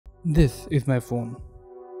This is my phone,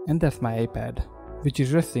 and that's my iPad, which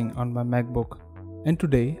is resting on my MacBook. And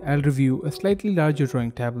today I'll review a slightly larger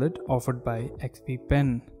drawing tablet offered by XP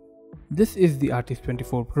Pen. This is the Artist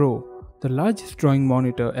 24 Pro, the largest drawing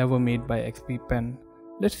monitor ever made by XP Pen.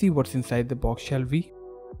 Let's see what's inside the box, shall we?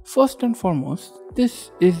 First and foremost,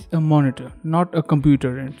 this is a monitor, not a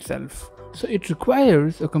computer in itself. So it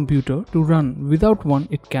requires a computer to run. Without one,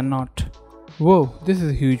 it cannot. Whoa, this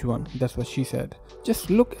is a huge one, that's what she said.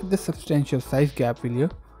 Just look at the substantial size gap, will you?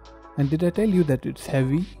 And did I tell you that it's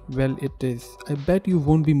heavy? Well, it is. I bet you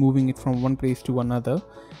won't be moving it from one place to another.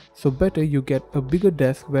 So better you get a bigger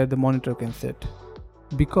desk where the monitor can sit.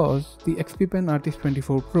 Because the XP Pen Artist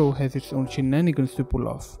 24 Pro has its own shenanigans to pull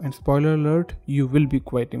off. And spoiler alert, you will be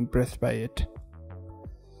quite impressed by it.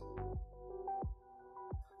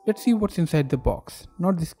 Let's see what's inside the box.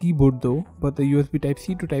 Not this keyboard though, but the USB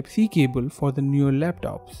Type-C to Type-C cable for the newer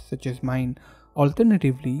laptops, such as mine.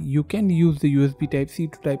 Alternatively, you can use the USB Type-C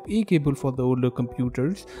to Type-A cable for the older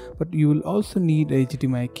computers, but you will also need a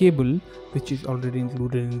HDMI cable, which is already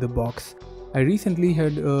included in the box. I recently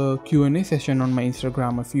had a Q&A session on my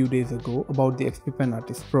Instagram a few days ago about the XP Pen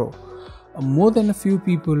Artist Pro. More than a few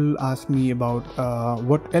people asked me about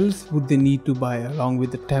what else would they need to buy along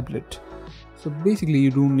with the tablet. So basically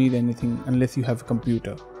you don't need anything unless you have a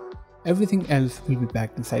computer. Everything else will be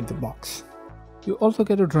packed inside the box. You also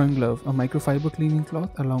get a drawing glove, a microfiber cleaning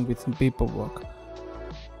cloth along with some paperwork.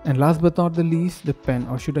 And last but not the least, the pen,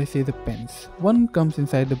 or should I say the pens. One comes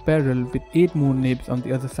inside the barrel with 8 more nibs on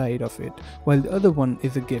the other side of it, while the other one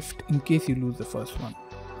is a gift in case you lose the first one.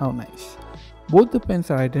 How nice. Both the pens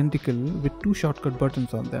are identical with 2 shortcut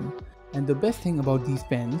buttons on them. And the best thing about these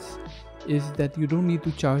pens is that you don't need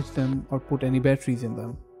to charge them or put any batteries in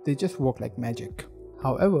them. They just work like magic.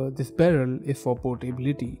 However, this barrel is for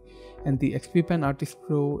portability, and the XP Pen Artist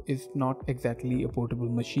Pro is not exactly a portable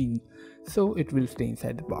machine, so it will stay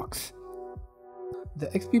inside the box. The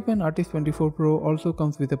XP Pen Artist 24 Pro also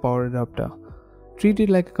comes with a power adapter. Treat it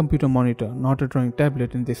like a computer monitor, not a drawing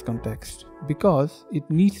tablet in this context, because it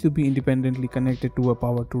needs to be independently connected to a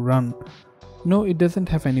power to run. No, it doesn't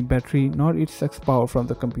have any battery, nor it sucks power from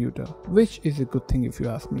the computer, which is a good thing if you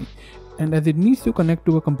ask me. And as it needs to connect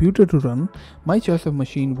to a computer to run, my choice of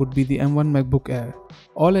machine would be the M1 MacBook Air.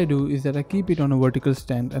 All I do is that I keep it on a vertical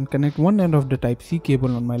stand and connect one end of the Type-C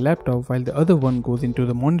cable on my laptop while the other one goes into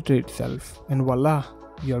the monitor itself, and voila,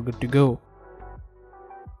 you're good to go.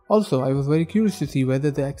 Also, I was very curious to see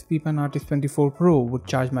whether the XP Pen Artist 24 Pro would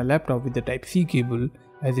charge my laptop with the Type-C cable,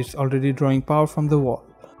 as it's already drawing power from the wall.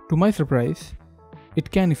 To my surprise,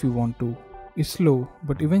 it can if you want to. It's slow,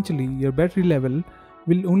 but eventually your battery level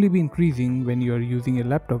will only be increasing when you are using a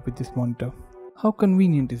laptop with this monitor. How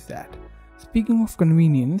convenient is that? Speaking of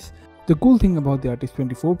convenience, the cool thing about the Artist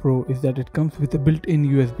 24 Pro is that it comes with a built-in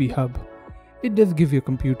USB hub. It does give your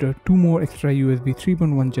computer 2 more extra USB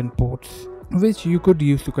 3.1 Gen ports, which you could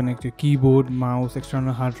use to connect your keyboard, mouse,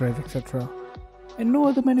 external hard drive, etc. And no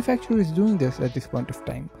other manufacturer is doing this at this point of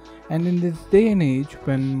time. And in this day and age,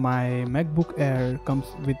 when my MacBook Air comes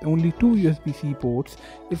with only 2 USB-C ports,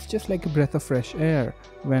 it's just like a breath of fresh air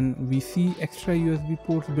when we see extra USB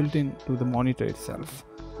ports built in to the monitor itself.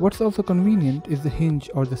 What's also convenient is the hinge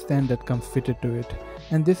or the stand that comes fitted to it.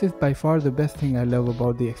 And this is by far the best thing I love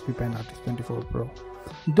about the XP Pen Artist 24 Pro.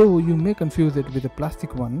 Though you may confuse it with a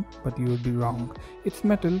plastic one, but you would be wrong. It's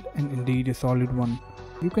metal and indeed a solid one.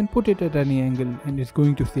 You can put it at any angle and it's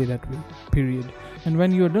going to stay that way, period. And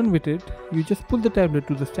when you are done with it, you just pull the tablet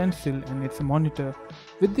to the standstill and it's a monitor.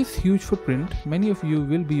 With this huge footprint, many of you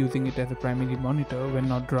will be using it as a primary monitor when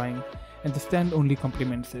not drawing, and the stand only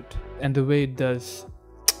complements it. And the way it does.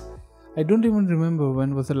 I don't even remember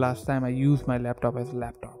when was the last time I used my laptop as a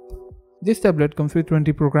laptop. This tablet comes with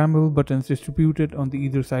 20 programmable buttons distributed on the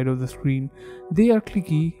either side of the screen. They are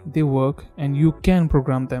clicky, they work, and you can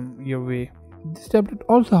program them your way. This tablet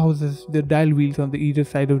also houses the dial wheels on the either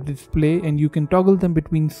side of the display, and you can toggle them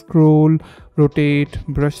between scroll, rotate,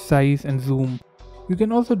 brush size and zoom. You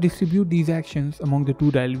can also distribute these actions among the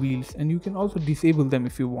 2 dial wheels, and you can also disable them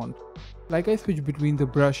if you want. Like I switch between the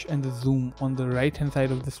brush and the zoom on the right hand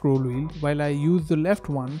side of the scroll wheel, while I use the left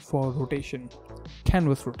one for rotation,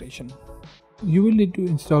 canvas rotation. You will need to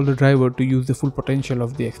install the driver to use the full potential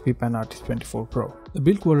of the XP Pen Artist 24 Pro. The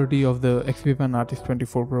build quality of the XP Pen Artist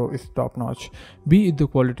 24 Pro is top notch, be it the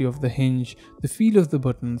quality of the hinge, the feel of the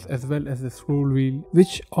buttons as well as the scroll wheel,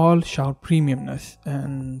 which all shout premiumness,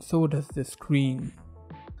 and so does the screen.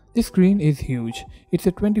 This screen is huge. It's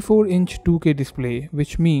a 24-inch 2K display,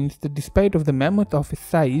 which means that despite of the mammoth of its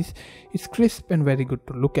size, it's crisp and very good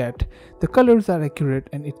to look at. The colors are accurate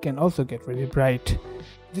and it can also get very bright.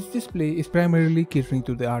 This display is primarily catering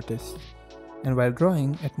to the artist, and while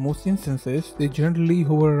drawing, at most instances, they generally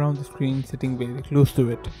hover around the screen sitting very close to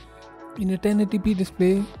it. In a 1080p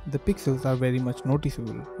display, the pixels are very much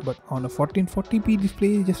noticeable, but on a 1440p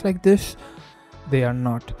display just like this, they are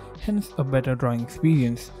not, hence a better drawing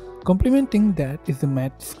experience. Complementing that is the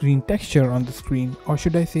matte screen texture on the screen, or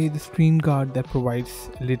should I say the screen guard that provides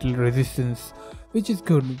a little resistance, which is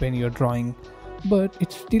good when you're drawing, but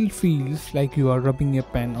it still feels like you are rubbing your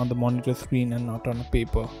pen on the monitor screen and not on a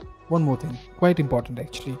paper. One more thing, quite important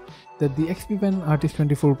actually, that the XP Pen Artist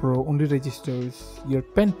 24 Pro only registers your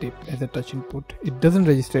pen tip as a touch input. It doesn't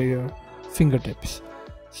register your fingertips.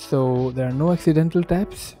 So there are no accidental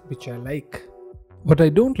taps, which I like. What I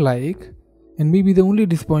don't like, and maybe the only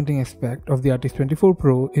disappointing aspect of the Artist 24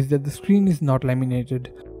 Pro, is that the screen is not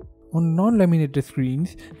laminated. On non-laminated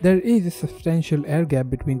screens, there is a substantial air gap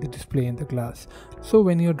between the display and the glass. So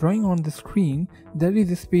when you're drawing on the screen, there is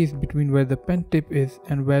a space between where the pen tip is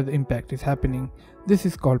and where the impact is happening. This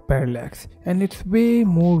is called parallax, and it's way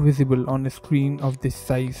more visible on a screen of this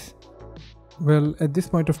size. Well, at this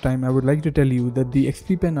point of time, I would like to tell you that the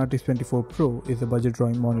XP Pen Artist 24 Pro is a budget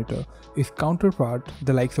drawing monitor. Its counterpart,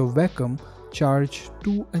 the likes of Wacom, charge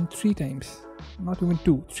 2 and 3 times, not even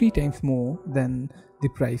 2, 3 times more than the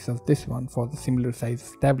price of this one for the similar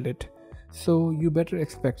size tablet. So you better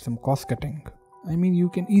expect some cost cutting. I mean, you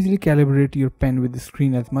can easily calibrate your pen with the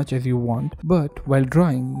screen as much as you want, but while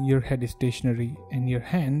drawing, your head is stationary and your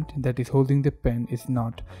hand that is holding the pen is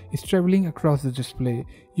not. It's traveling across the display.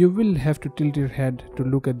 You will have to tilt your head to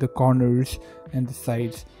look at the corners and the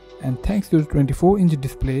sides, and thanks to the 24-inch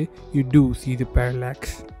display, you do see the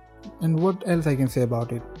parallax. And what else I can say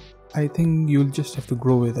about it? I think you'll just have to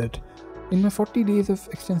grow with it. In my 40 days of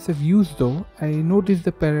extensive use though, I noticed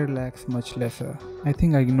the parallax much lesser. I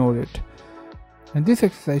think I ignored it. And this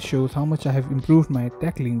exercise shows how much I have improved my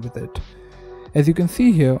tackling with it. As you can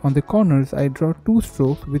see here, on the corners I draw 2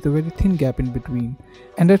 strokes with a very thin gap in between,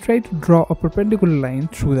 and I try to draw a perpendicular line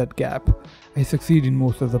through that gap. I succeed in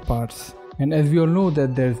most of the parts. And as we all know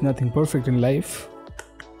that there is nothing perfect in life,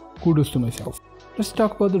 kudos to myself. Let's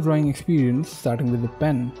talk about the drawing experience, starting with the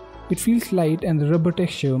pen. It feels light and the rubber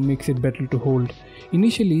texture makes it better to hold.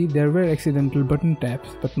 Initially there were accidental button taps,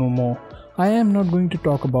 but no more. I am not going to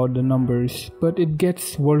talk about the numbers, but it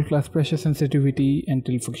gets world-class pressure sensitivity and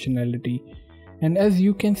tilt functionality. And as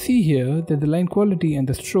you can see here that the line quality and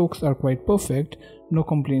the strokes are quite perfect, no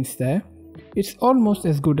complaints there. It's almost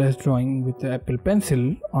as good as drawing with the Apple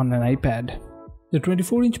Pencil on an iPad. The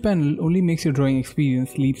 24-inch panel only makes your drawing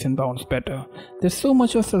experience leaps and bounds better. There's so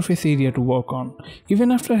much of surface area to work on.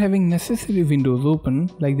 Even after having necessary windows open,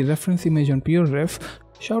 like the reference image on PureRef,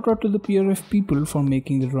 shout out to the PureRef people for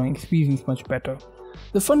making the drawing experience much better.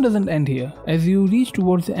 The fun doesn't end here. As you reach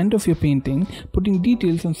towards the end of your painting, putting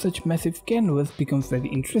details on such massive canvas becomes very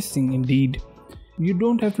interesting indeed. You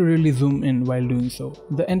don't have to really zoom in while doing so.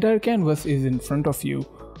 The entire canvas is in front of you.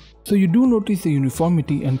 So you do notice the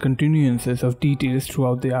uniformity and continuances of details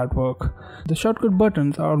throughout the artwork. The shortcut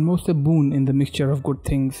buttons are almost a boon in the mixture of good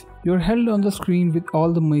things. You are held on the screen with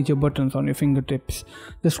all the major buttons on your fingertips.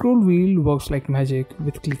 The scroll wheel works like magic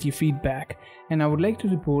with clicky feedback, and I would like to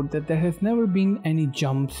report that there has never been any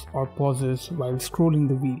jumps or pauses while scrolling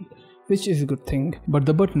the wheel, which is a good thing. But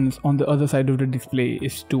the buttons on the other side of the display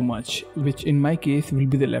is too much, which in my case will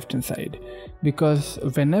be the left hand side, because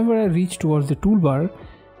whenever I reach towards the toolbar,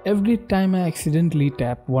 every time I accidentally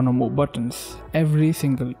tap one or more buttons, every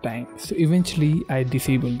single time, so eventually I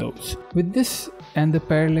disable those. With this and the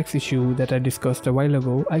parallax issue that I discussed a while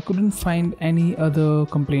ago, I couldn't find any other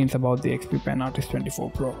complaints about the XP Pen Artist 24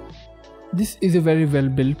 Pro. This is a very well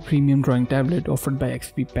built premium drawing tablet offered by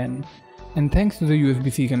XP Pen, and thanks to the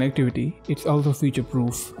USB-C connectivity, it's also future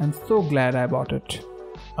proof. I'm so glad I bought it.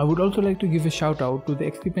 I would also like to give a shout out to the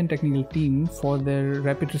XP Pen technical team for their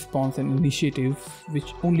rapid response and initiative,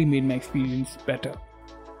 which only made my experience better.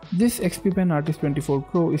 This XP Pen Artist 24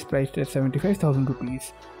 Pro is priced at 75,000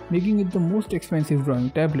 rupees, making it the most expensive drawing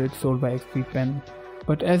tablet sold by XP Pen.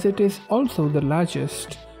 But as it is also the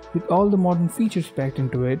largest, with all the modern features packed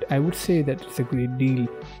into it, I would say that it's a great deal.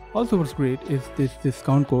 Also what's great is this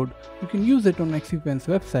discount code. You can use it on XP Pen's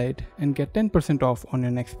website and get 10% off on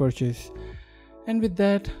your next purchase. And with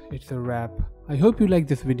that, it's a wrap. I hope you liked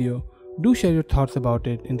this video. Do share your thoughts about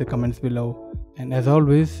it in the comments below. And as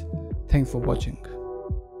always, thanks for watching.